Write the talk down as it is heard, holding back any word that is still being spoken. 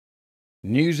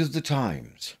News of the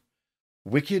Times.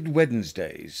 Wicked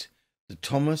Wednesdays. The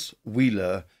Thomas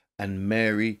Wheeler and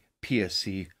Mary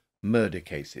Piercy murder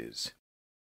cases.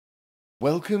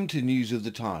 Welcome to News of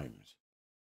the Times.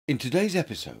 In today's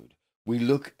episode, we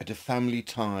look at a family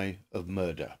tie of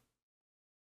murder.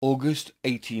 August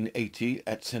 1880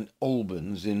 at St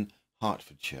Albans in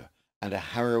Hertfordshire, and a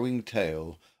harrowing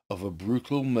tale of a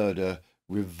brutal murder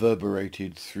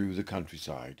reverberated through the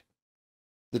countryside.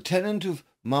 The tenant of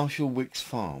Marshall Wick's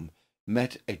farm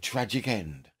met a tragic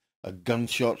end, a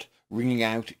gunshot ringing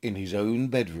out in his own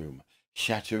bedroom,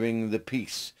 shattering the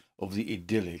peace of the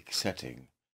idyllic setting.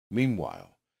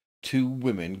 Meanwhile, two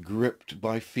women, gripped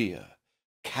by fear,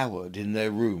 cowered in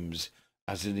their rooms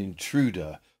as an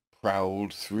intruder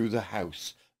prowled through the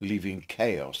house, leaving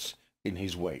chaos in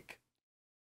his wake.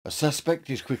 A suspect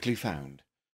is quickly found,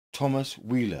 Thomas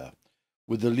Wheeler,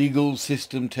 with the legal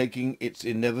system taking its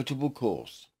inevitable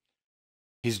course.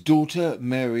 His daughter,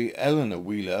 Mary Eleanor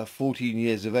Wheeler, 14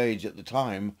 years of age at the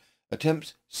time,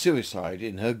 attempts suicide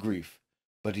in her grief,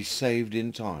 but is saved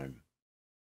in time.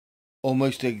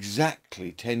 Almost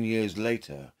exactly 10 years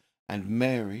later, and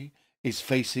Mary is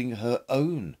facing her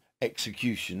own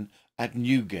execution at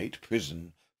Newgate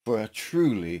Prison for a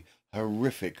truly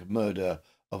horrific murder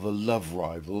of a love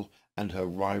rival and her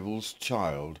rival's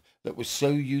child that was so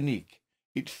unique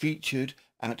it featured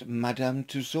at Madame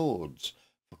Tussaud's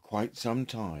for quite some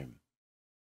time.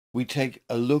 We take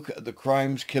a look at the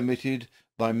crimes committed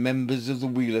by members of the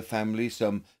Wheeler family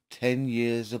some 10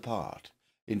 years apart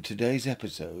in today's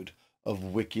episode of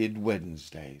Wicked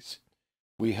Wednesdays.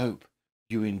 We hope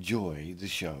you enjoy the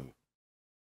show.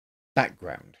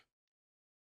 Background.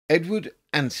 Edward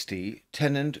Anstey,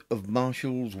 tenant of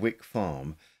Marshall's Wick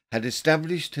Farm, had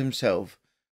established himself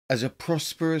as a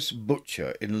prosperous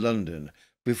butcher in London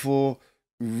before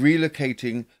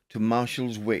relocating to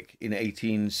Marshall's Wick in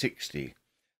 1860.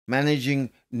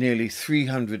 Managing nearly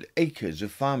 300 acres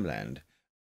of farmland,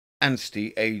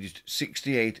 Anstey, aged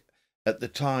 68 at the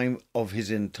time of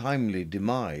his untimely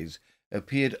demise,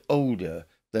 appeared older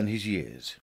than his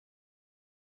years.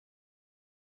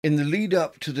 In the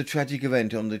lead-up to the tragic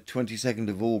event on the 22nd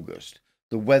of August,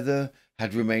 the weather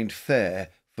had remained fair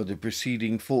for the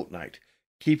preceding fortnight,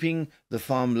 keeping the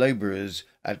farm labourers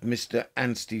at Mr.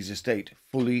 Anstey's estate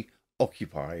fully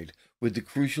occupied with the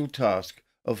crucial task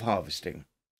of harvesting.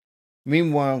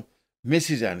 Meanwhile,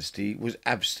 Mrs. Anstey was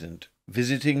absent,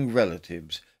 visiting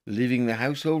relatives, leaving the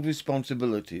household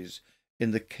responsibilities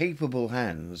in the capable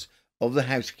hands of the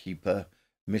housekeeper,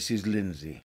 Mrs.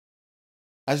 Lindsay.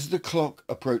 As the clock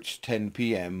approached 10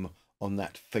 p.m. on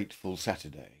that fateful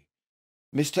Saturday,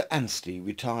 Mr. Anstey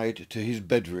retired to his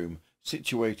bedroom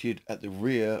situated at the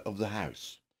rear of the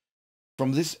house.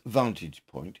 From this vantage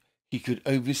point, he could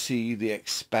oversee the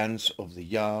expanse of the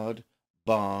yard,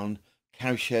 barn,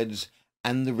 cowsheds,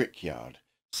 and the rickyard.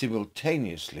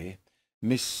 Simultaneously,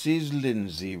 Mrs.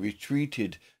 Lindsay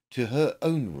retreated to her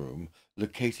own room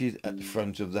located at the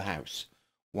front of the house,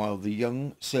 while the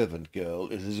young servant girl,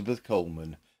 Elizabeth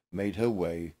Coleman, made her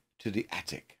way to the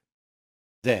attic.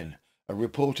 Then a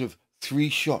report of 3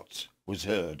 shots was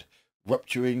heard,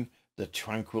 rupturing the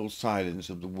tranquil silence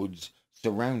of the woods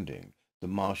surrounding the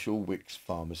Marshall Wick's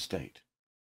farm estate.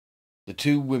 The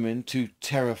two women, too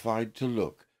terrified to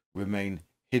look, remain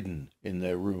hidden in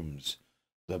their rooms.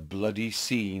 The bloody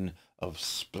scene of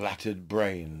splattered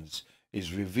brains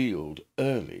is revealed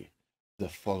early the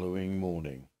following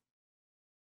morning.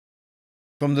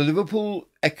 From the Liverpool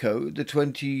Echo, the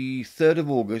 23rd of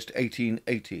August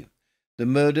 1880, the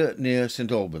murder near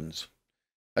St Albans.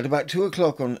 At about 2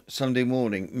 o'clock on Sunday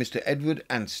morning, Mr. Edward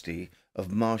Anstey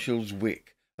of Marshall's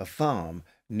Wick, a farm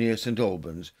near St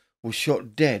Albans, was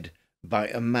shot dead by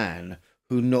a man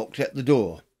who knocked at the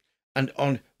door, and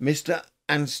on Mr.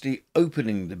 Anstey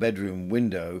opening the bedroom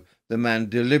window, the man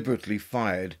deliberately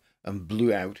fired and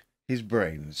blew out his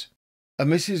brains. A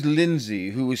Mrs. Lindsay,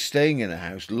 who was staying in the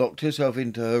house, locked herself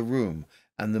into her room,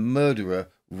 and the murderer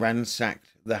ransacked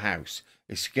the house,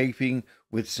 escaping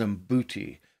with some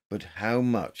booty, but how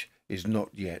much is not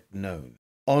yet known.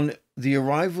 On the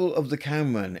arrival of the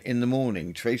cowman in the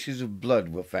morning, traces of blood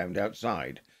were found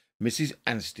outside. Mrs.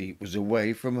 Anstey was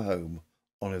away from home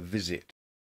on a visit.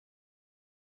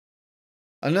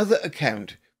 Another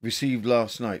account received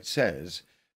last night says,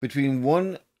 between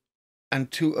 1 and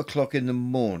 2 o'clock in the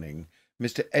morning,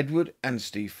 Mr. Edward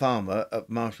Anstey, farmer at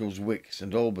Marshall's Wick,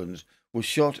 St Albans, was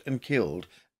shot and killed,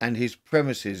 and his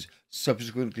premises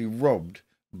subsequently robbed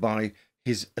by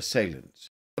his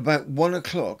assailants. About 1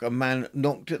 o'clock, a man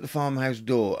knocked at the farmhouse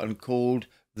door and called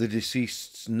the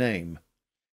deceased's name.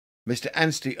 Mr.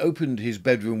 Anstey opened his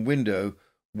bedroom window,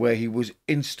 where he was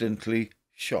instantly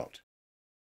shot.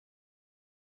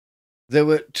 There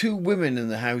were two women in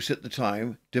the house at the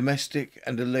time, domestic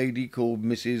and a lady called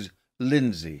Mrs.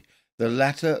 Lindsay. The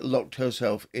latter locked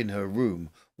herself in her room,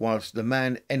 whilst the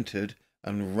man entered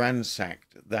and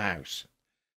ransacked the house.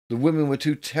 The women were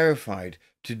too terrified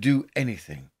to do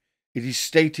anything. It is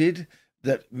stated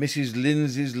that Mrs.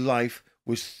 Lindsay's life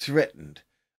was threatened.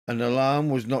 An alarm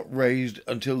was not raised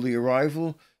until the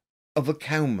arrival of a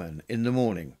cowman in the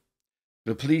morning.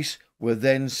 The police were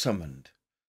then summoned.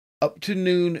 Up to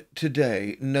noon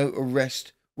today, no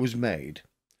arrest was made.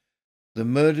 The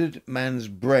murdered man's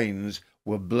brains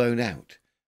were blown out,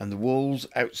 and the walls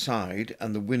outside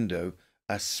and the window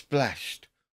are splashed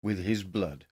with his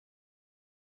blood.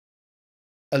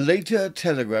 A later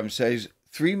telegram says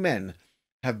 3 men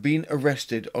have been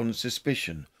arrested on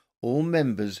suspicion, all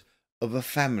members of a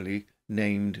family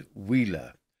named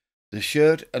Wheeler. The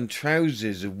shirt and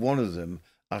trousers of one of them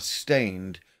are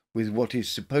stained with what is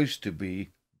supposed to be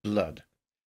blood.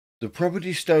 The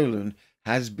property stolen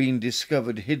has been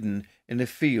discovered hidden in a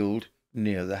field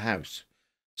near the house.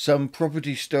 Some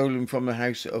property stolen from the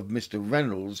house of Mr.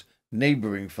 Reynolds,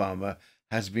 neighbouring farmer,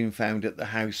 has been found at the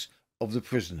house of the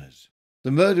prisoners.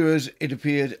 The murderers, it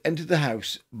appeared, entered the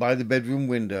house by the bedroom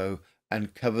window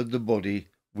and covered the body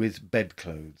with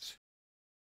bedclothes.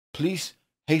 Police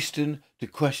hasten to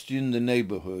question the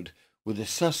neighbourhood, with the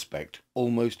suspect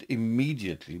almost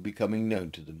immediately becoming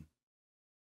known to them.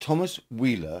 Thomas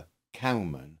Wheeler,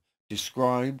 cowman,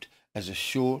 described as a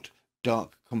short,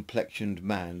 dark-complexioned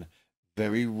man,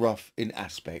 very rough in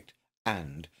aspect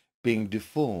and being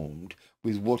deformed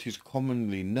with what is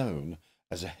commonly known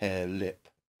as a hare lip.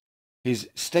 His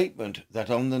statement that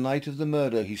on the night of the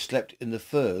murder he slept in the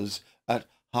furze at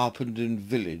Harpenden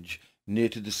village near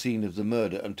to the scene of the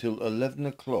murder until 11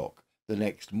 o'clock the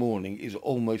next morning is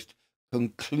almost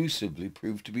conclusively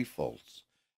proved to be false,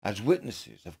 as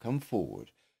witnesses have come forward,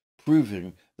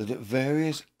 proving that at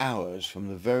various hours from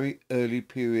the very early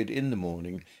period in the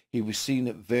morning he was seen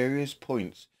at various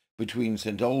points between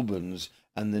St. Albans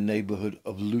and the neighbourhood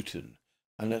of Luton,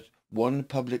 and at one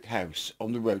public house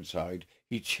on the roadside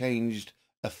he changed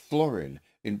a florin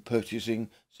in purchasing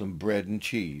some bread and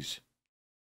cheese.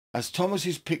 As Thomas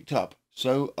is picked up,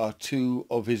 so are 2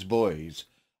 of his boys,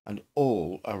 and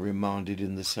all are remanded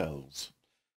in the cells.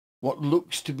 What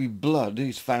looks to be blood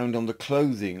is found on the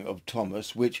clothing of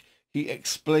Thomas, which he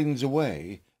explains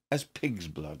away as pig's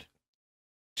blood.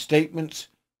 Statements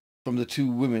from the 2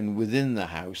 women within the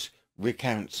house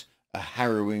recounts a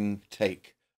harrowing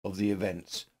take of the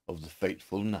events of the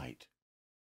fateful night.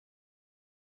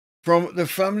 From the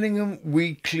Framlingham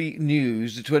Weekly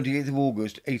News, the 28th of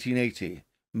August, 1880.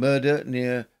 Murder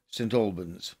near St.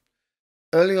 Albans.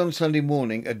 Early on Sunday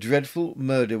morning, a dreadful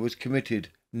murder was committed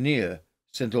near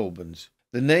St. Albans.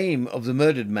 The name of the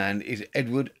murdered man is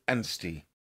Edward Anstey.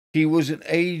 He was an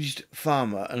aged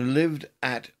farmer and lived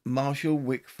at Marshall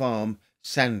Wick Farm,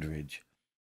 Sandridge.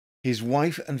 His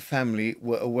wife and family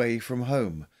were away from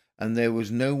home, and there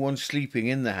was no one sleeping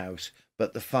in the house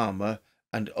but the farmer,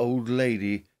 an old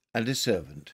lady, and a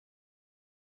servant.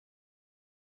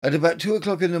 At about 2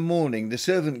 o'clock in the morning, the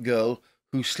servant girl,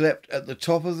 who slept at the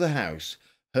top of the house,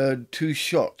 heard 2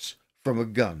 shots from a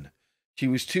gun. She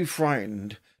was too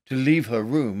frightened to leave her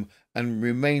room and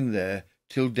remain there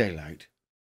till daylight.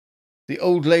 The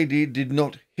old lady did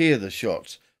not hear the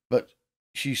shots, but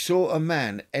she saw a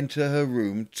man enter her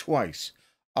room twice.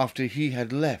 After he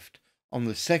had left on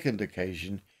the second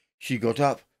occasion, she got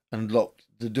up and locked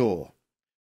the door.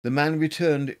 The man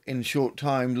returned in short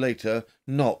time later,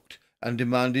 knocked, and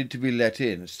demanded to be let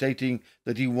in, stating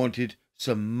that he wanted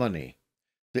some money.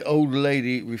 The old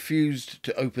lady refused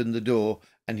to open the door,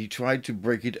 and he tried to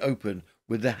break it open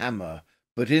with the hammer,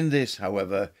 but in this,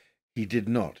 however, he did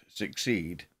not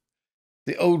succeed.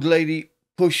 The old lady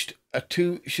pushed a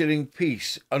 2-shilling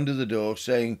piece under the door,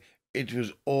 saying it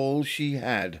was all she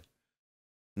had.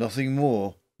 Nothing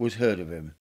more was heard of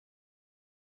him.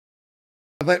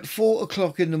 About 4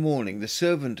 o'clock in the morning, the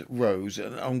servant rose,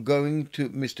 and on going to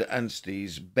Mr.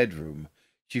 Anstey's bedroom,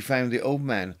 she found the old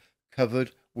man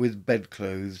covered with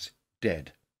bedclothes,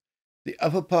 dead. The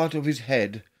upper part of his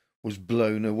head was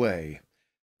blown away.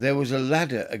 There was a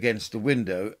ladder against the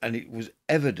window, and it was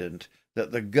evident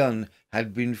that the gun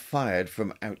had been fired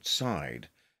from outside.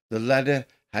 The ladder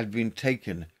had been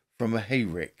taken from a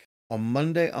hayrick. On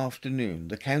Monday afternoon,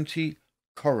 the county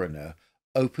coroner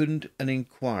opened an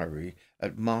inquiry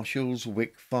at Marshall's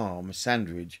Wick Farm,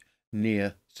 Sandridge,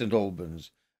 near St.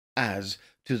 Albans, as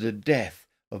to the death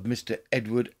of Mr.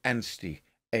 Edward Anstey,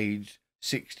 aged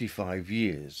 65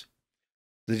 years.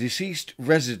 The deceased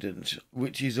residence,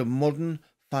 which is a modern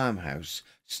farmhouse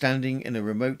standing in a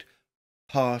remote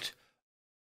part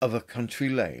of a country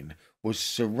lane was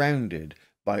surrounded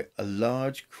by a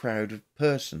large crowd of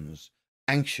persons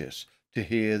anxious to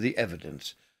hear the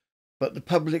evidence, but the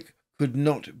public could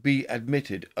not be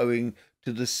admitted owing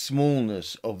to the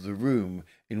smallness of the room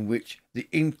in which the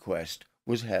inquest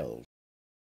was held.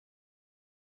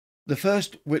 The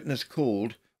first witness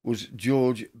called was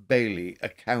George Bailey, a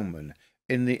cowman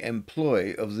in the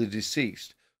employ of the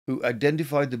deceased, who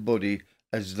identified the body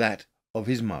as that of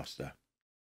his master.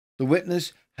 The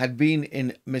witness had been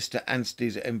in Mr.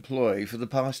 Anstey's employ for the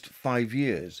past 5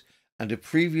 years, and a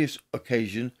previous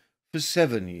occasion for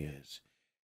 7 years.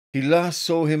 He last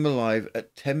saw him alive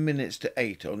at 10 minutes to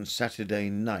 8 on Saturday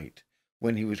night,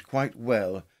 when he was quite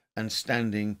well and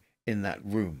standing in that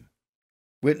room.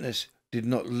 Witness did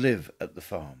not live at the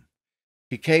farm.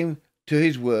 He came to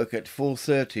his work at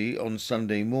 4:30 on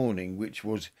Sunday morning, which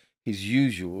was his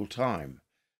usual time.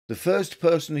 The first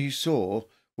person he saw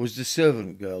was the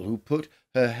servant girl, who put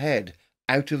her head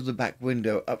out of the back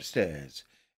window upstairs.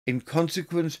 In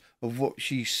consequence of what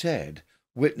she said,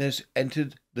 witness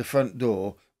entered the front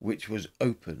door, which was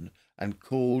open, and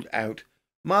called out,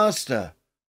 "Master!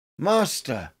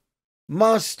 Master!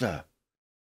 Master!"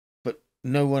 But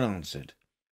no one answered.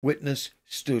 Witness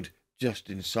stood just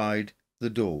inside the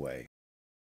doorway.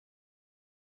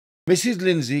 Mrs.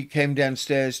 Lindsay came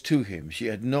downstairs to him. She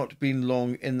had not been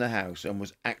long in the house and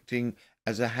was acting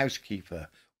as a housekeeper.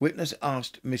 Witness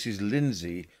asked Mrs.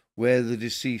 Lindsay where the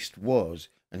deceased was,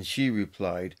 and she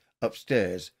replied,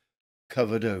 "Upstairs,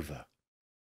 covered over."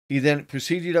 He then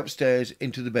proceeded upstairs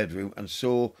into the bedroom and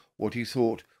saw what he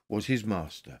thought was his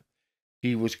master.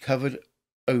 He was covered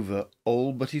over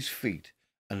all but his feet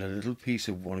and a little piece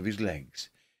of one of his legs.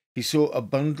 He saw a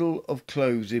bundle of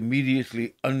clothes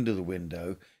immediately under the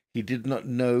window. He did not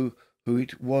know who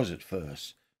it was at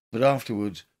first, but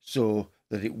afterwards saw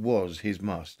that it was his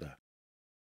master.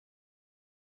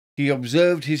 He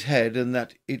observed his head and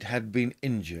that it had been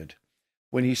injured.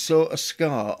 When he saw a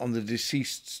scar on the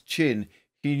deceased's chin,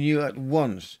 he knew at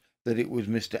once that it was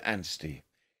Mr. Anstey.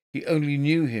 He only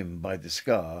knew him by the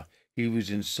scar, he was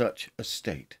in such a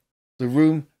state. The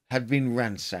room had been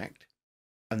ransacked,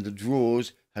 and the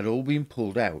drawers had all been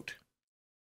pulled out.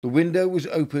 The window was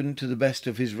open to the best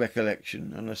of his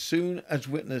recollection, and as soon as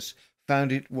witness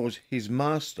found it was his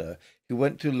master, he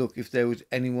went to look if there was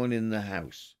anyone in the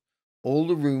house. All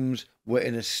the rooms were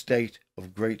in a state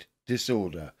of great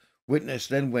disorder. Witness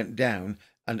then went down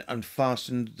and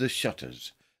unfastened the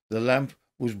shutters. The lamp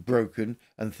was broken,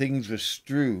 and things were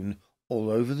strewn all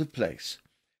over the place.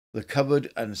 The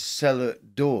cupboard and cellar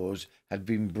doors had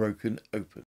been broken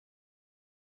open.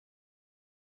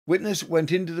 Witness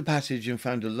went into the passage and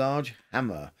found a large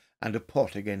hammer and a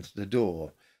pot against the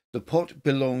door. The pot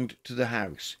belonged to the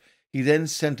house. He then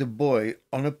sent a boy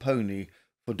on a pony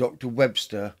for Dr.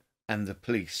 Webster and the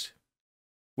police.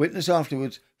 Witness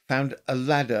afterwards found a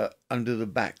ladder under the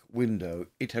back window.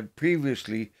 He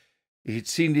had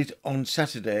seen it on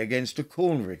Saturday against a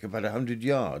corn rick about 100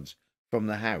 yards from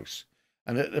the house,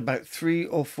 and at about 3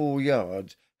 or 4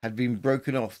 yards had been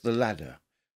broken off the ladder.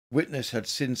 Witness had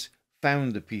since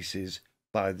found the pieces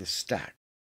by the stack.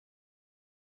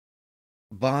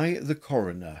 By the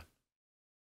coroner.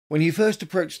 When he first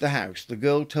approached the house, the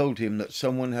girl told him that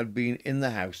someone had been in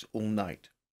the house all night.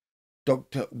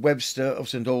 Dr. Webster of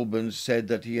St. Albans said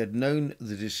that he had known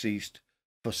the deceased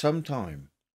for some time.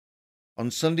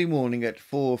 On Sunday morning at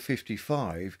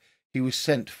 4:55 he was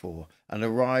sent for and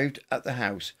arrived at the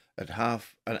house at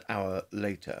half an hour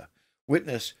later.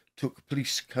 Witness took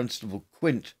Police Constable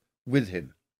Quint with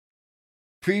him.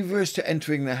 Previous to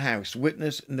entering the house,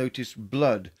 witness noticed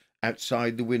blood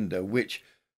outside the window, which,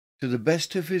 to the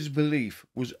best of his belief,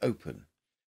 was open.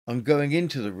 On going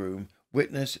into the room,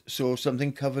 witness saw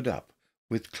something covered up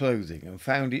with clothing and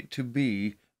found it to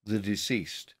be the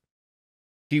deceased.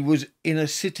 He was in a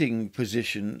sitting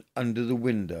position under the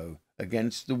window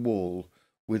against the wall,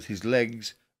 with his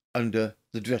legs under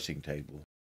the dressing table.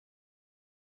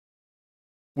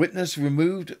 Witness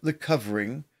removed the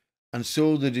covering and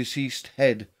saw the deceased's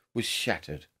head was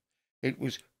shattered. It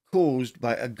was caused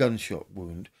by a gunshot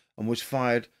wound and was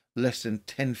fired less than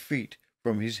 10 feet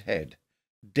from his head.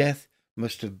 Death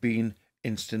must have been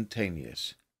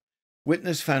instantaneous.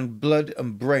 Witness found blood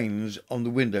and brains on the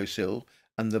windowsill,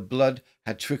 and the blood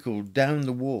had trickled down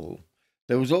the wall.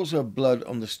 There was also blood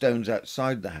on the stones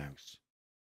outside the house.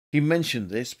 He mentioned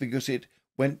this because it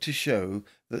went to show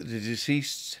that the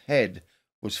deceased's head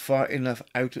was far enough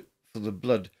out for the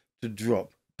blood to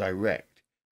drop direct.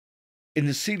 In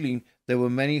the ceiling there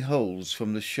were many holes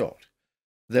from the shot.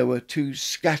 There were 2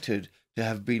 scattered to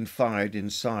have been fired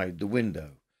inside the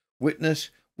window. Witness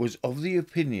was of the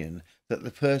opinion that the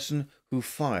person who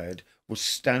fired was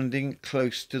standing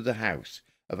close to the house,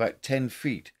 about 10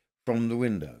 feet from the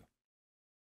window.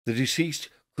 The deceased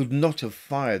could not have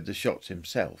fired the shots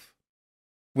himself.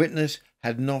 Witness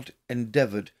had not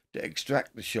endeavoured to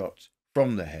extract the shots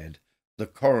from the head. The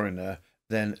coroner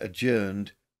then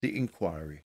adjourned the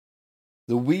inquiry.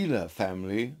 The Wheeler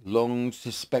family, long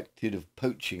suspected of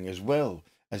poaching as well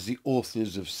as the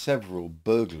authors of several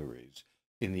burglaries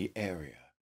in the area,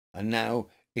 are now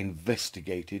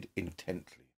investigated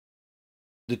intently.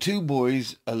 The two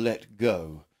boys are let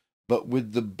go, but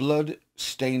with the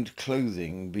blood-stained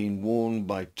clothing being worn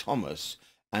by Thomas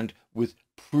and with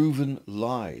proven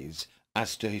lies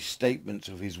as to his statements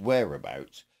of his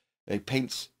whereabouts, it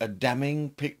paints a damning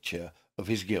picture of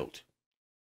his guilt.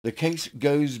 The case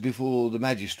goes before the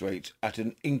magistrates at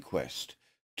an inquest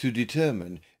to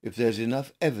determine if there's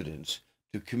enough evidence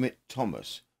to commit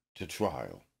Thomas to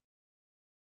trial.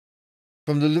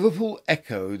 From the Liverpool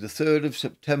Echo, the 3rd of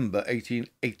September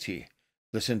 1880,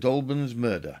 the St Albans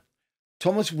murder.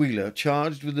 Thomas Wheeler,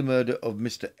 charged with the murder of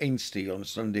Mr Ainsty on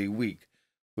Sunday week,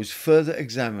 was further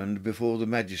examined before the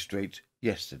magistrates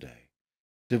yesterday.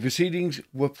 The proceedings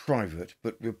were private,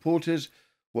 but reporters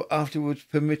were afterwards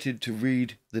permitted to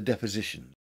read the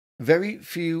depositions. Very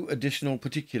few additional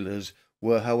particulars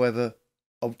were, however,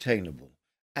 obtainable,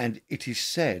 and it is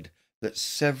said that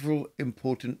several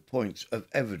important points of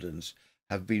evidence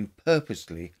have been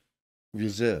purposely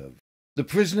reserved. The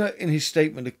prisoner in his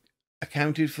statement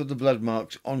accounted for the blood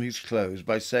marks on his clothes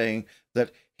by saying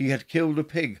that he had killed a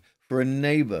pig for a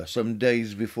neighbour some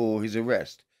days before his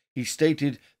arrest. He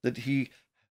stated that he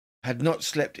had not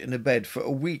slept in a bed for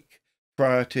a week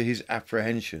prior to his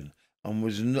apprehension and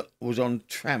was on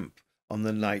tramp on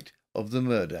the night of the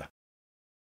murder.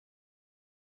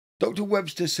 Dr.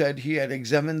 Webster said he had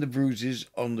examined the bruises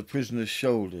on the prisoner's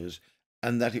shoulders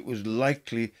and that it was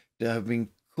likely to have been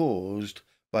caused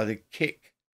by the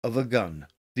kick of a gun.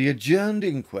 The adjourned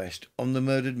inquest on the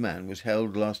murdered man was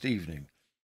held last evening,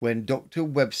 when Dr.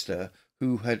 Webster,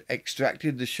 who had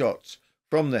extracted the shots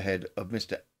from the head of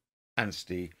Mr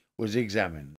Ainsty, was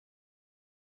examined.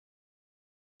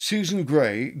 Susan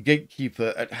Gray,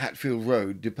 gatekeeper at Hatfield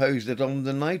Road, deposed that on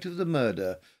the night of the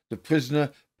murder the prisoner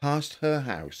passed her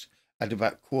house at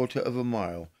about 1/4 of a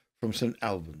mile from St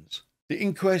Albans. The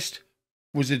inquest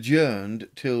was adjourned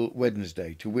till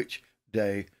Wednesday, to which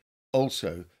day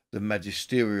also the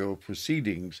magisterial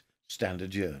proceedings stand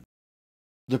adjourned.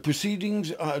 The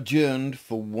proceedings are adjourned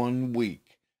for 1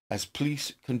 week as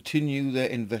police continue their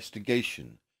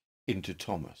investigation into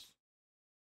Thomas.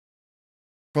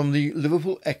 From the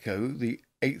Liverpool Echo, the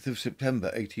 8th of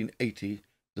September 1880,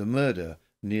 the murder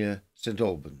near St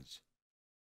Albans.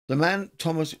 The man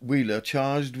Thomas Wheeler,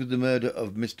 charged with the murder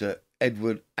of Mr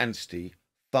Edward Ainsty,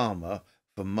 farmer,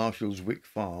 from Marshallswick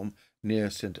Farm near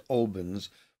St Albans,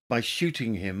 by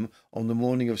shooting him on the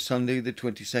morning of Sunday the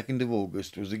 22nd of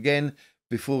August, was again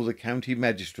before the county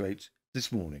magistrates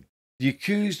this morning. The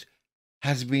accused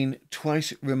has been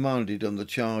twice remanded on the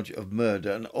charge of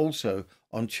murder and also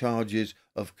on charges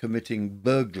of committing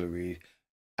burglary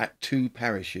at 2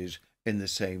 parishes in the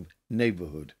same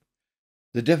neighbourhood.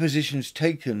 The depositions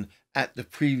taken at the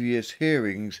previous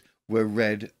hearings were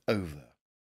read over.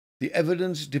 The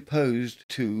evidence deposed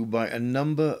to by a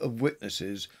number of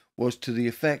witnesses was to the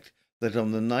effect that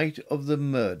on the night of the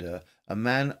murder a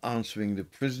man answering the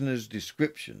prisoner's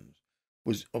descriptions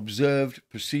was observed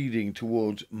proceeding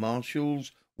towards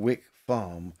Marshallswick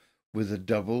Farm with a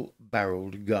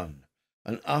double-barrelled gun,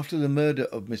 and after the murder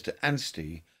of Mr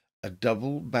Ainsty, a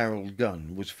double-barrelled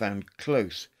gun was found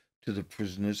close to the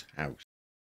prisoner's house.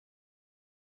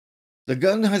 The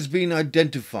gun has been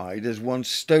identified as one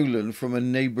stolen from a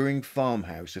neighbouring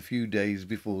farmhouse a few days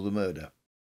before the murder.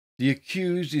 The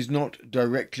accused is not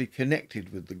directly connected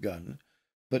with the gun,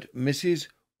 but Mrs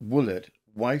Woollett,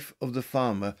 wife of the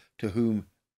farmer to whom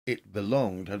it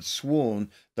belonged, had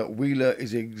sworn that Wheeler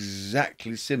is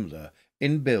exactly similar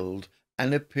in build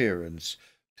and appearance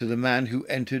to the man who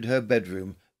entered her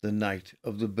bedroom the night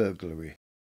of the burglary.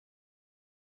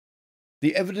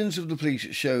 The evidence of the police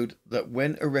showed that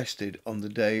when arrested on the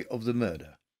day of the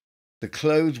murder, the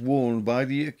clothes worn by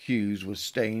the accused were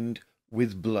stained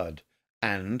with blood,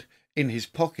 and in his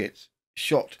pockets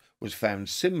shot was found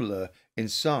similar in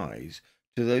size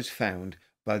to those found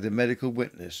by the medical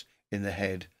witness in the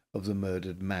head of the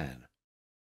murdered man.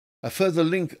 A further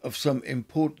link of some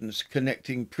importance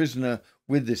connecting prisoner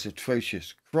with this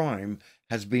atrocious crime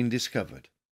has been discovered.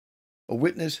 A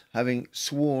witness having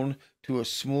sworn to a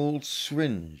small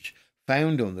syringe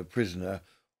found on the prisoner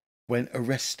when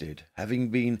arrested having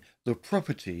been the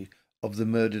property of the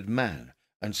murdered man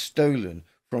and stolen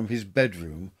from his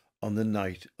bedroom on the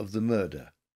night of the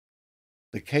murder.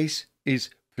 The case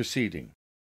is proceeding.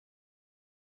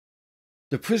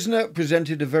 The prisoner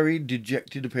presented a very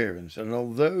dejected appearance, and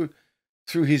although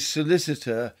through his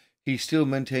solicitor he still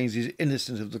maintains his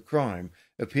innocence of the crime,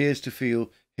 appears to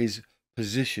feel his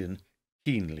position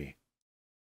keenly.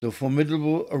 The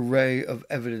formidable array of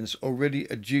evidence already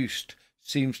adduced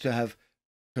seems to have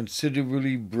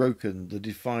considerably broken the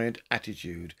defiant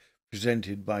attitude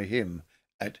presented by him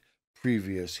at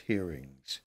previous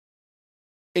hearings.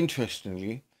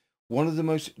 Interestingly, one of the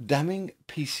most damning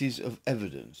pieces of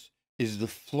evidence is the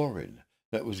florin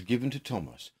that was given to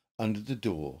Thomas under the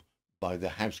door by the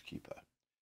housekeeper.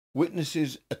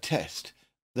 Witnesses attest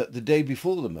that the day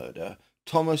before the murder,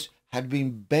 Thomas had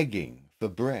been begging for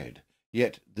bread,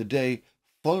 yet the day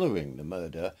following the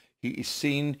murder he is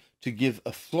seen to give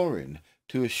a florin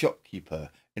to a shopkeeper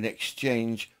in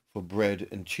exchange for bread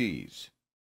and cheese.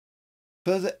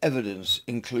 Further evidence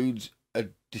includes a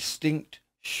distinct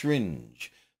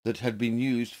syringe that had been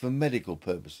used for medical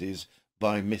purposes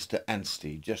by Mr.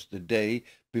 Anstey just the day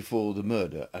before the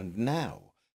murder and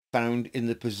now found in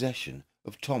the possession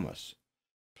of Thomas.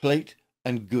 Plate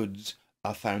and goods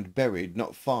are found buried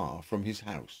not far from his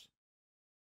house.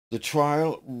 The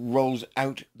trial rolls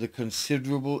out the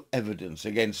considerable evidence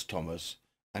against Thomas,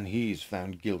 and he is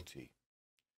found guilty.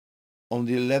 On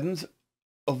the 11th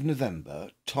of November,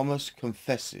 Thomas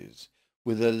confesses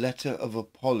with a letter of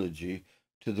apology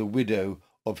to the widow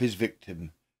of his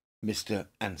victim, Mr.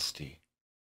 Anstey.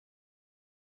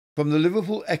 From the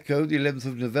Liverpool Echo, the 11th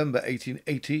of November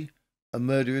 1880, a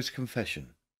murderer's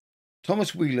confession.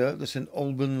 Thomas Wheeler, the St.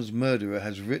 Albans murderer,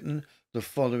 has written the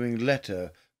following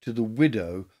letter to the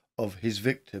widow of his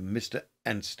victim, Mr.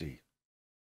 Anstey.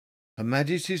 Her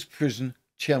Majesty's Prison,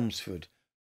 Chelmsford,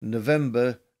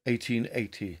 November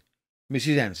 1880.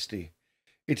 Mrs. Anstey,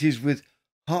 it is with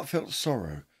heartfelt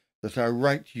sorrow that I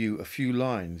write you a few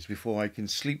lines before I can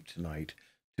sleep tonight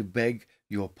to beg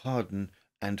your pardon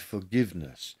and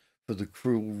forgiveness for the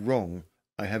cruel wrong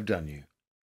I have done you.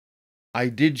 I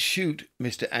did shoot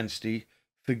Mr. Anstey.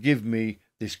 Forgive me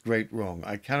this great wrong.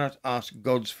 I cannot ask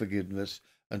God's forgiveness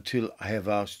until I have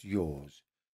asked yours.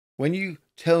 When you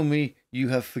tell me you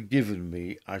have forgiven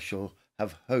me, I shall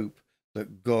have hope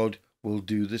that God will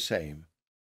do the same.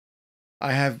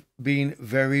 I have been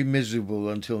very miserable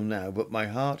until now, but my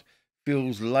heart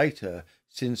feels lighter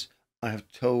since I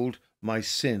have told my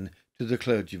sin to the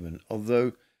clergyman,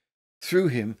 although through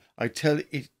him I tell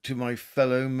it to my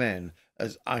fellow men,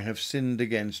 as I have sinned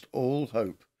against all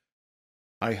hope.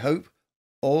 I hope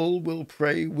all will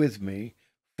pray with me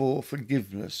for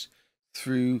forgiveness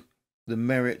through the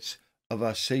merits of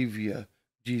our Saviour,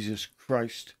 Jesus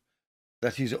Christ.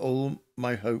 That is all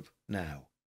my hope now.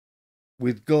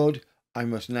 With God I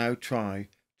must now try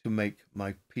to make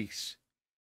my peace.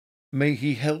 May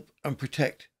he help and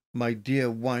protect my dear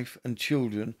wife and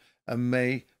children, and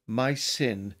may my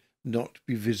sin not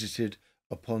be visited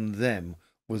upon them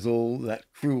with all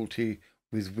that cruelty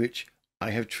with which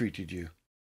I have treated you.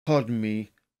 Pardon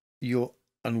me, your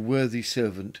unworthy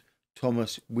servant,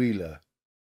 Thomas Wheeler.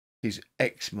 His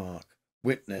X-mark,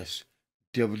 witness,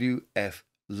 W. F.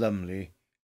 Lumley,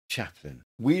 chaplain.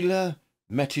 Wheeler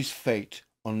met his fate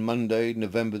on Monday,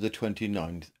 November the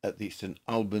 29th, at the St.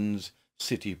 Albans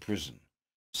City Prison,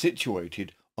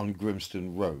 situated on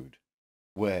Grimston Road,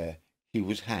 where he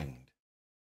was hanged.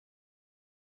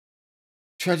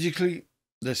 Tragically,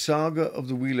 the saga of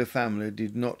the Wheeler family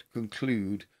did not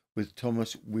conclude with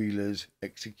Thomas Wheeler's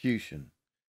execution.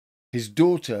 His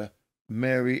daughter,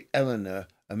 Mary Eleanor,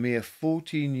 a mere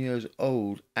 14 years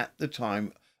old at the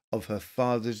time of her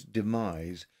father's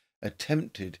demise,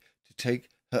 attempted to take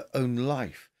her own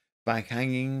life by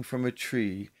hanging from a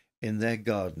tree in their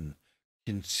garden,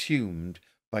 consumed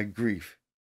by grief.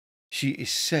 She is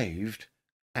saved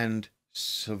and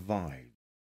survived.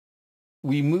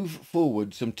 We move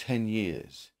forward some 10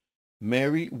 years.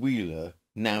 Mary Wheeler,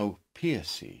 now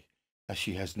Piercy, as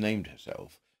she has named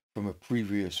herself, from a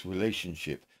previous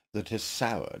relationship that has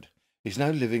soured, is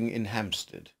now living in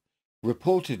Hampstead,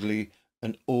 reportedly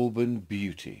an Auburn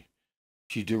beauty.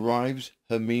 She derives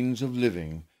her means of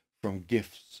living from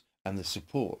gifts and the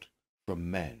support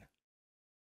from men.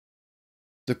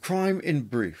 The crime in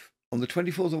brief. On the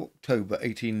 24th of October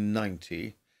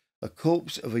 1890, a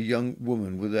corpse of a young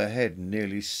woman with her head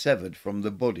nearly severed from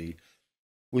the body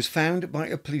was found by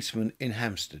a policeman in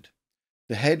Hampstead.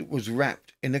 The head was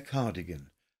wrapped in a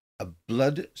cardigan. A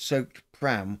blood-soaked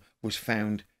pram was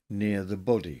found near the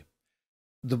body.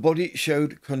 The body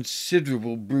showed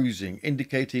considerable bruising,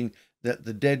 indicating that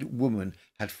the dead woman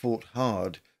had fought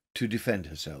hard to defend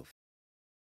herself.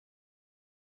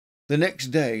 The next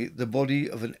day, the body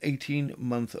of an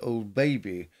 18-month-old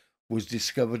baby was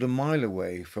discovered a mile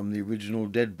away from the original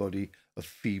dead body of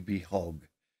Phoebe Hogg.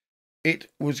 It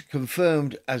was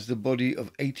confirmed as the body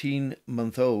of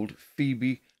 18-month-old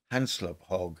Phoebe Hanslop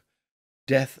Hogg.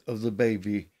 Death of the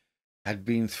baby had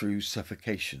been through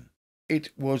suffocation.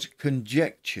 It was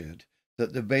conjectured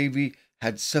that the baby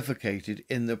had suffocated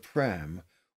in the pram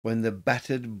when the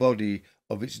battered body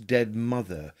of its dead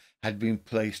mother had been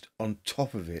placed on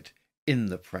top of it in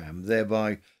the pram,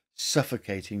 thereby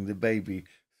suffocating the baby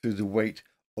through the weight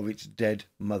of its dead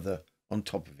mother on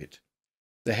top of it.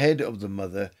 The head of the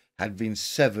mother had been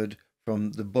severed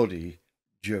from the body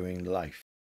during life.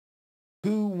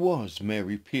 Who was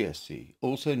Mary Piercy,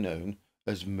 also known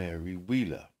as Mary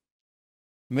Wheeler?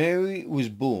 Mary was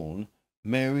born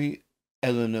Mary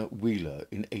Eleanor Wheeler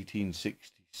in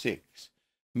 1866.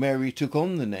 Mary took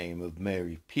on the name of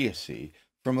Mary Piercy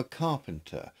from a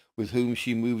carpenter with whom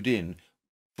she moved in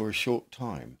for a short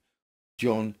time,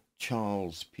 John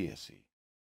Charles Piercy.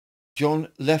 John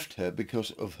left her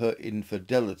because of her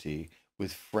infidelity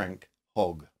with Frank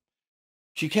Hogg.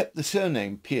 She kept the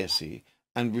surname Piercy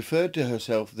and referred to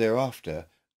herself thereafter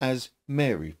as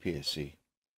Mary Piercy.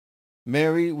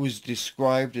 Mary was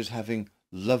described as having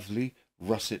lovely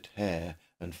russet hair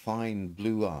and fine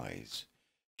blue eyes.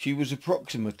 She was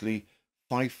approximately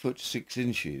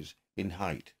 5'6" in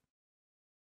height.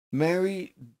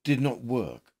 Mary did not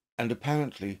work and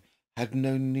apparently had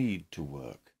no need to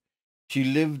work. She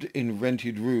lived in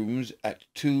rented rooms at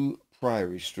 2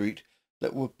 Priory Street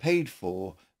that were paid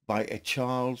for by a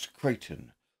Charles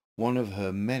Creighton, one of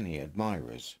her many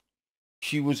admirers.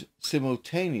 She was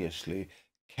simultaneously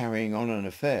carrying on an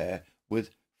affair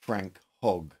with Frank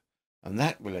Hogg, and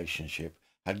that relationship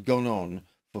had gone on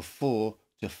for 4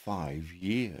 to 5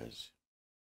 years.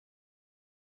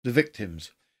 The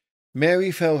victims.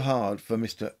 Mary fell hard for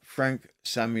Mr. Frank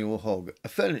Samuel Hogg, a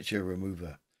furniture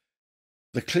remover.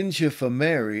 The clincher for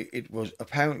Mary, it was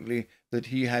apparently that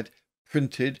he had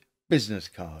printed business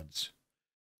cards.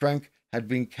 Frank had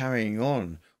been carrying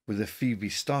on with a Phoebe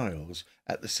Styles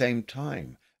at the same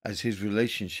time as his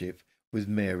relationship with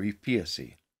Mary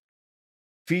Piercy.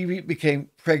 Phoebe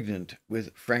became pregnant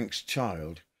with Frank's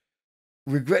child.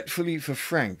 Regretfully for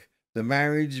Frank, the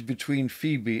marriage between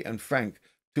Phoebe and Frank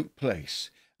took place,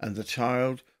 and the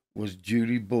child was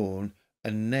duly born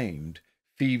and named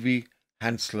Phoebe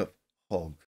Hanslop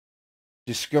Hogg.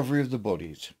 Discovery of the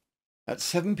bodies. At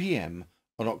 7 p.m.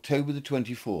 on October the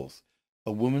 24th,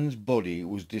 a woman's body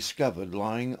was discovered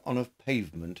lying on a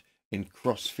pavement in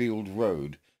Crossfield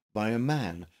Road by a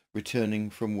man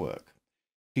returning from work.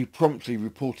 He promptly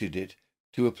reported it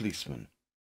to a policeman.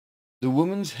 The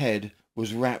woman's head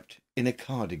was wrapped in a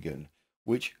cardigan,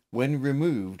 which, when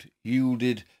removed,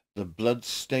 yielded the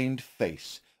blood-stained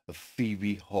face of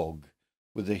Phoebe Hogg,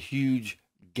 with a huge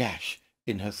gash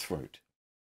in her throat.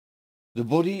 The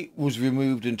body was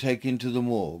removed and taken to the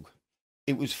morgue.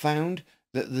 It was found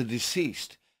that the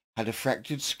deceased had a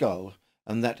fractured skull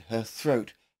and that her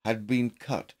throat had been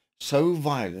cut so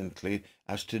violently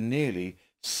as to nearly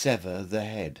sever the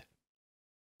head.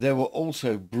 There were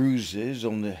also bruises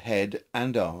on the head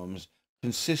and arms,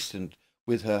 consistent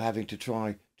with her having to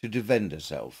try to defend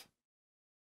herself.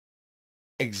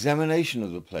 Examination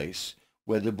of the place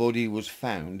where the body was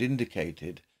found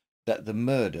indicated that the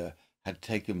murder had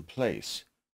taken place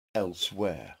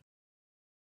elsewhere.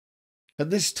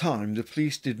 At this time, the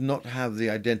police did not have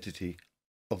the identity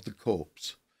of the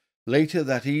corpse. Later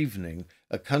that evening,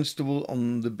 a constable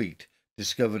on the beat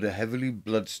discovered a heavily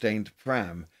blood-stained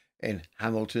pram in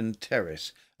Hamilton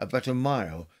Terrace, about a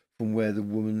mile from where the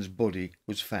woman's body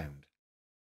was found.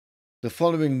 The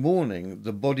following morning,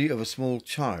 the body of a small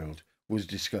child was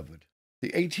discovered. The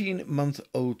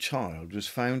 18-month-old child was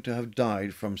found to have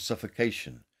died from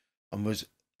suffocation and was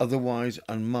otherwise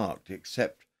unmarked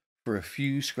except for a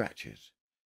few scratches.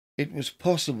 It was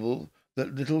possible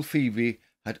that little Phoebe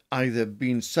had either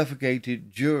been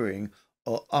suffocated during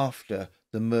or after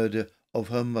the murder of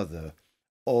her mother,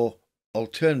 or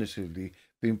alternatively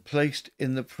been placed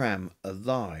in the pram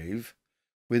alive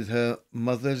with her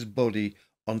mother's body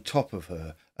on top of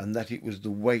her, and that it was the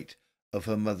weight of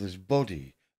her mother's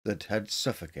body that had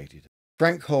suffocated her.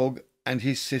 Frank Hogg and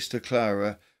his sister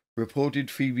Clara reported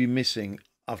Phoebe missing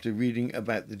after reading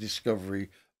about the discovery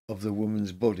of the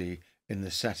woman's body in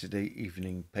the Saturday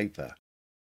evening paper.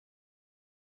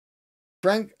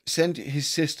 Frank sent his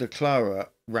sister Clara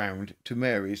round to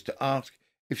Mary's to ask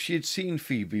if she had seen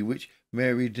Phoebe, which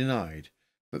Mary denied,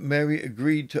 but Mary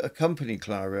agreed to accompany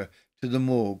Clara to the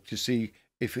morgue to see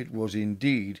if it was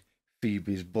indeed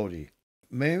Phoebe's body.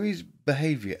 Mary's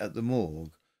behaviour at the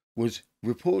morgue was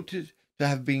reported to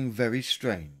have been very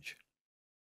strange.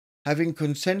 Having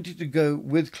consented to go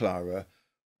with Clara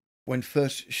when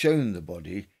first shown the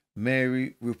body,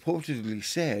 Mary reportedly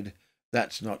said,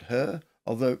 "That's not her,"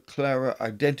 although Clara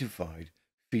identified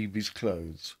Phoebe's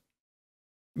clothes.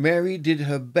 Mary did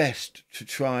her best to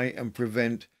try and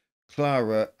prevent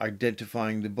Clara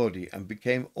identifying the body and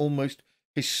became almost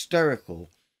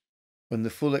hysterical when the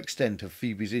full extent of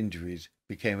Phoebe's injuries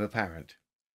became apparent.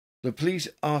 The police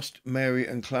asked Mary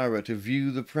and Clara to view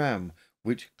the pram,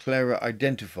 which Clara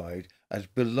identified as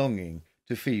belonging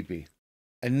to Phoebe.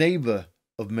 A neighbour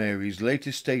of Mary's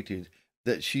later stated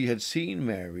that she had seen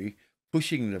Mary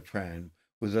pushing the pram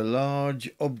with a large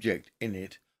object in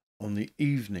it on the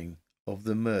evening of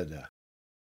the murder.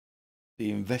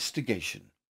 The investigation.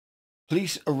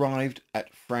 Police arrived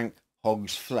at Frank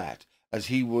Hogg's flat as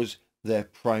he was their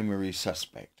primary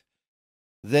suspect.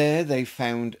 There they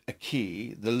found a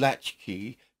key, the latch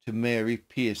key to Mary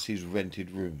Piercy's rented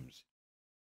rooms.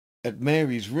 At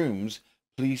Mary's rooms,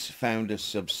 police found a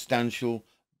substantial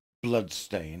blood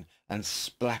stain and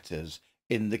splatters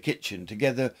in the kitchen,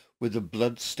 together with a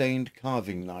blood-stained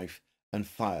carving knife and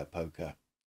fire poker.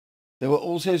 There were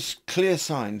also clear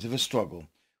signs of a struggle,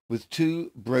 with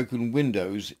 2 broken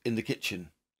windows in the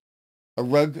kitchen. A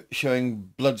rug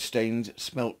showing bloodstains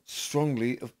smelt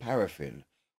strongly of paraffin,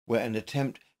 where an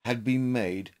attempt had been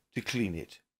made to clean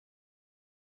it.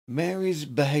 Mary's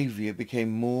behaviour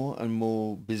became more and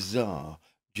more bizarre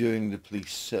during the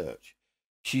police search.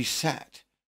 She sat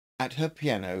at her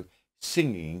piano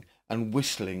singing and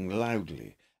whistling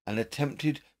loudly and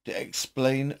attempted to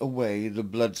explain away the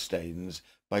bloodstains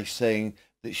by saying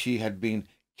that she had been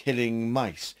killing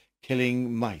mice,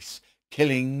 killing mice,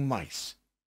 killing mice.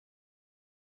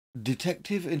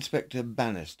 Detective Inspector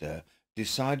Bannister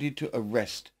decided to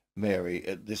arrest Mary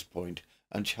at this point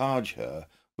and charge her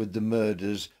with the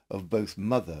murders of both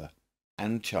mother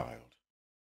and child.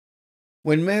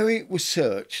 When Mary was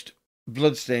searched,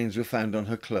 bloodstains were found on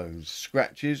her clothes,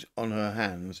 scratches on her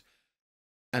hands,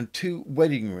 and 2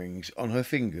 wedding rings on her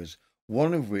fingers,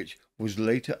 one of which was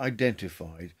later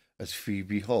identified as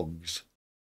Phoebe Hogg's.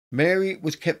 Mary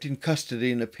was kept in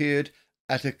custody and appeared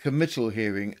at a committal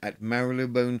hearing at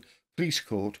Marylebone Police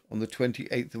Court on the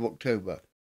 28th of October.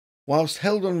 Whilst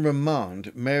held on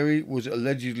remand, Mary was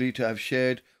allegedly to have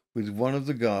shared with one of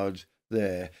the guards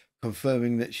there,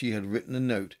 confirming that she had written a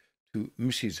note to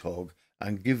Mrs. Hogg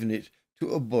and given it to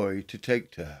a boy to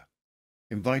take to her,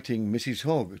 inviting Mrs.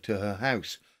 Hogg to her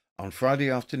house on Friday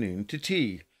afternoon to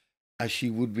tea, as she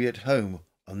would be at home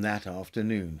on that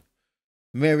afternoon.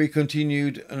 Mary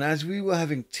continued, "And as we were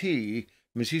having tea,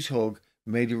 Mrs. Hogg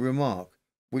made a remark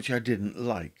which I didn't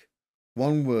like.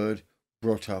 One word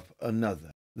brought up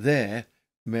another." There,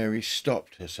 Mary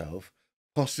stopped herself,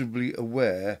 possibly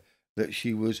aware that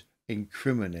she was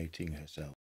incriminating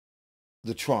herself.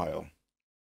 The trial.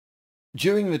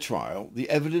 During the trial, the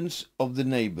evidence of the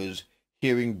neighbours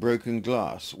hearing broken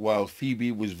glass while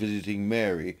Phoebe was visiting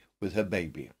Mary with her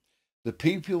baby, the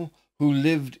people who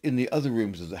lived in the other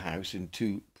rooms of the house in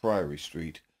 2 Priory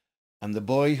Street, and the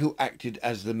boy who acted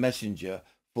as the messenger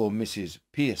for Mrs.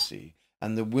 Piercy,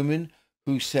 and the women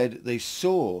who said they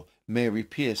saw Mary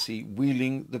Piercy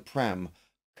wheeling the pram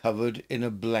covered in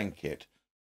a blanket,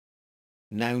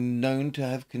 now known to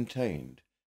have contained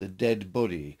the dead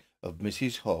body of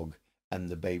Mrs. Hogg and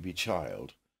the baby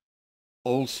child,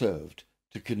 all served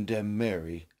to condemn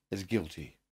Mary as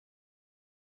guilty.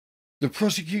 The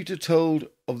prosecutor told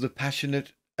of the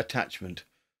passionate attachment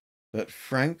that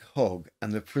Frank Hogg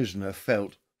and the prisoner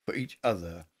felt for each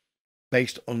other,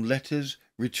 based on letters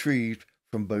retrieved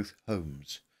from both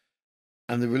homes,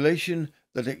 and the relation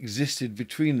that existed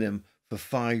between them for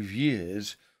 5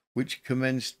 years, which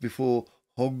commenced before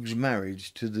Hogg's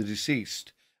marriage to the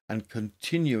deceased and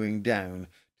continuing down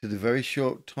to the very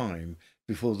short time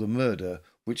before the murder,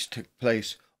 which took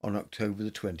place on October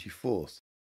the 24th.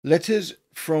 Letters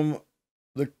from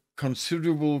the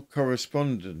considerable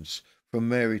correspondence from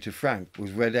Mary to Frank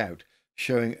was read out,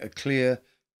 showing a clear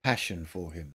passion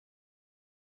for him.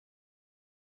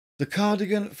 The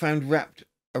cardigan found wrapped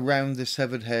around the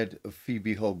severed head of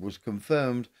Phoebe Hogg was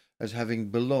confirmed as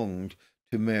having belonged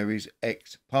to Mary's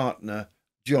ex-partner,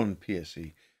 John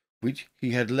Piercy, which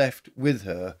he had left with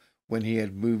her when he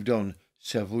had moved on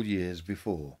several years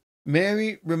before.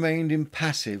 Mary remained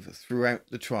impassive throughout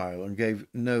the trial and gave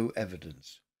no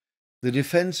evidence. The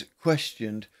defence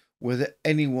questioned whether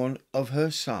anyone of her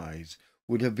size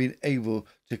would have been able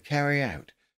to carry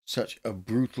out such a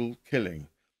brutal killing,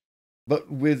 but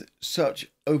with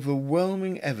such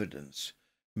overwhelming evidence,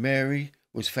 Mary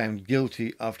was found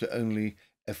guilty after only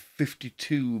a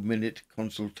 52-minute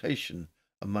consultation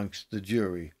amongst the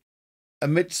jury.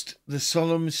 Amidst the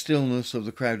solemn stillness of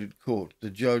the crowded court,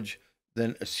 the judge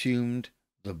then assumed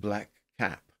the black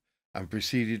cap and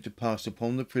proceeded to pass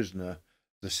upon the prisoner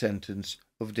the sentence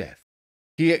of death.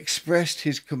 He expressed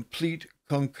his complete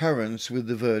concurrence with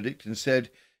the verdict and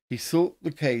said he thought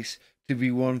the case to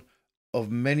be one of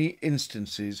many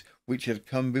instances which had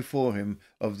come before him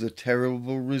of the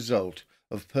terrible result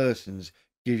of persons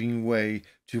giving way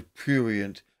to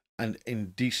prurient and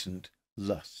indecent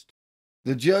lust.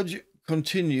 The judge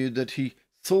continued that he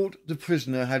thought the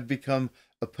prisoner had become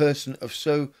a person of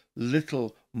so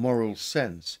little moral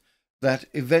sense that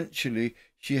eventually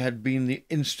she had been the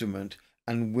instrument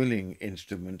and willing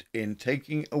instrument in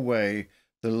taking away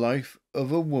the life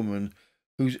of a woman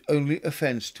whose only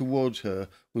offence towards her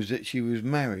was that she was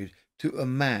married to a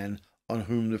man on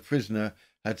whom the prisoner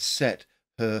had set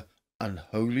her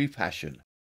unholy passion.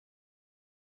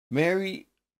 Mary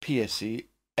Piercy,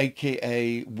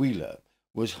 aka Wheeler,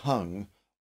 was hung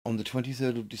on the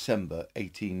 23rd of December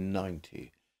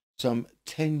 1890, some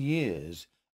 10 years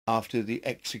after the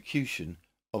execution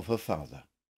of her father.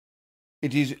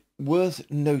 It is worth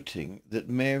noting that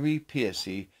Mary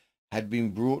Piercy had been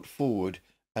brought forward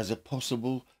as a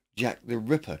possible Jack the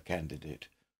Ripper candidate.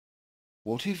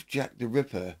 What if Jack the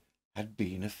Ripper had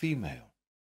been a female?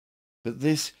 But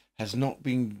this has not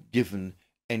been given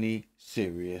any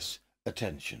serious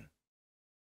attention.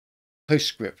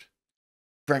 Postscript.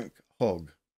 Frank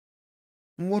Hogg.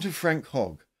 And what of Frank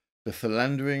Hogg, the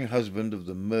philandering husband of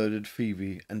the murdered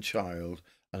Phoebe and child,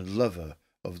 and lover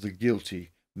of the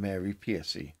guilty Mary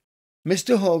Piercy?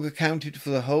 Mr. Hogg accounted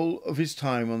for the whole of his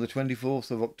time on the 24th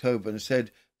of October and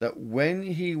said that when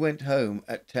he went home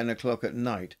at 10 o'clock at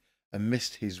night and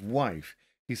missed his wife,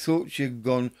 he thought she had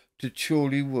gone to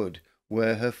Chorley Wood,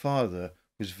 where her father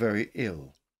was very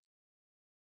ill.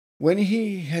 When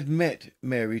he had met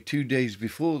Mary 2 days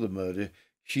before the murder,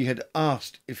 she had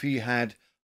asked if he had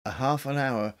a half an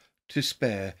hour to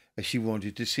spare as she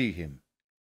wanted to see him.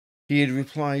 He had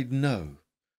replied no.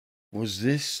 Was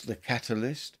this the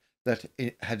catalyst that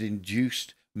had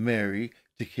induced Mary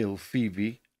to kill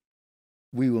Phoebe?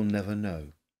 We will never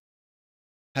know.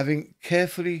 Having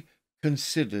carefully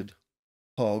considered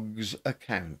Hogg's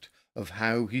account of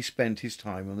how he spent his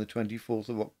time on the 24th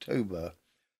of October,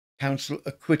 counsel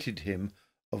acquitted him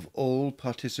of all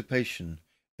participation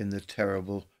in the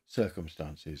terrible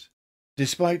circumstances.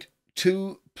 Despite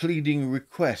 2 pleading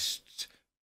requests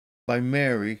by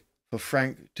Mary for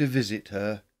Frank to visit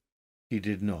her, he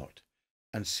did not,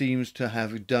 and seems to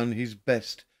have done his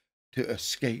best to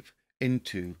escape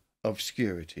into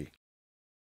obscurity.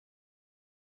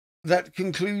 That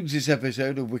concludes this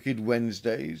episode of Wicked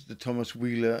Wednesdays, the Thomas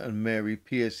Wheeler and Mary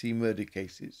Piercy murder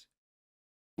cases.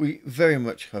 We very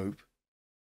much hope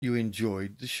you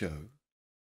enjoyed the show.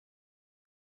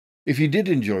 If you did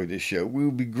enjoy this show, we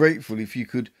would be grateful if you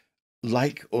could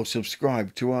like or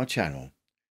subscribe to our channel.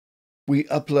 We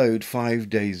upload 5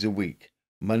 days a week.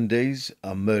 Mondays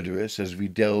are murderous as we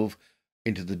delve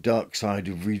into the dark side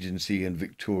of Regency and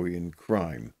Victorian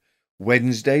crime.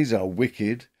 Wednesdays are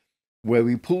wicked, where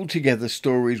we pull together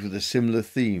stories with a similar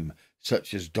theme,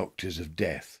 such as Doctors of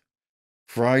Death.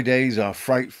 Fridays are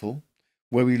frightful,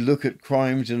 where we look at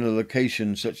crimes in a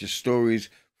location such as stories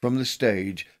from the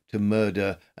stage to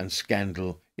murder and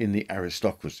scandal in the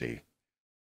aristocracy.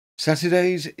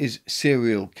 Saturdays is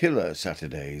Serial Killer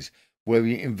Saturdays, where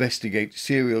we investigate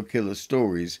serial killer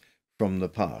stories from the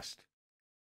past.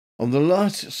 On the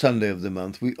last Sunday of the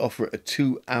month, we offer a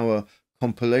 2-hour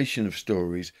compilation of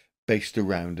stories based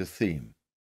around a theme.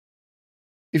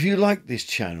 If you like this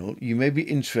channel, you may be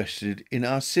interested in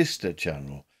our sister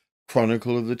channel,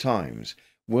 Chronicle of the Times,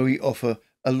 where we offer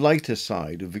a lighter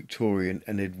side of Victorian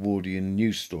and Edwardian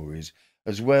news stories,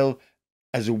 as well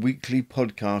as a weekly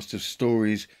podcast of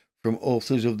stories from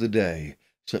authors of the day,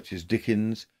 such as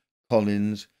Dickens,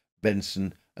 Collins,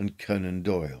 Benson, and Conan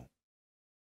Doyle.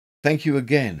 Thank you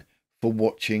again for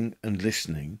watching and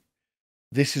listening.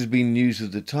 This has been News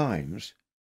of the Times,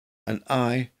 and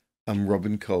I am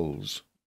Robin Coles.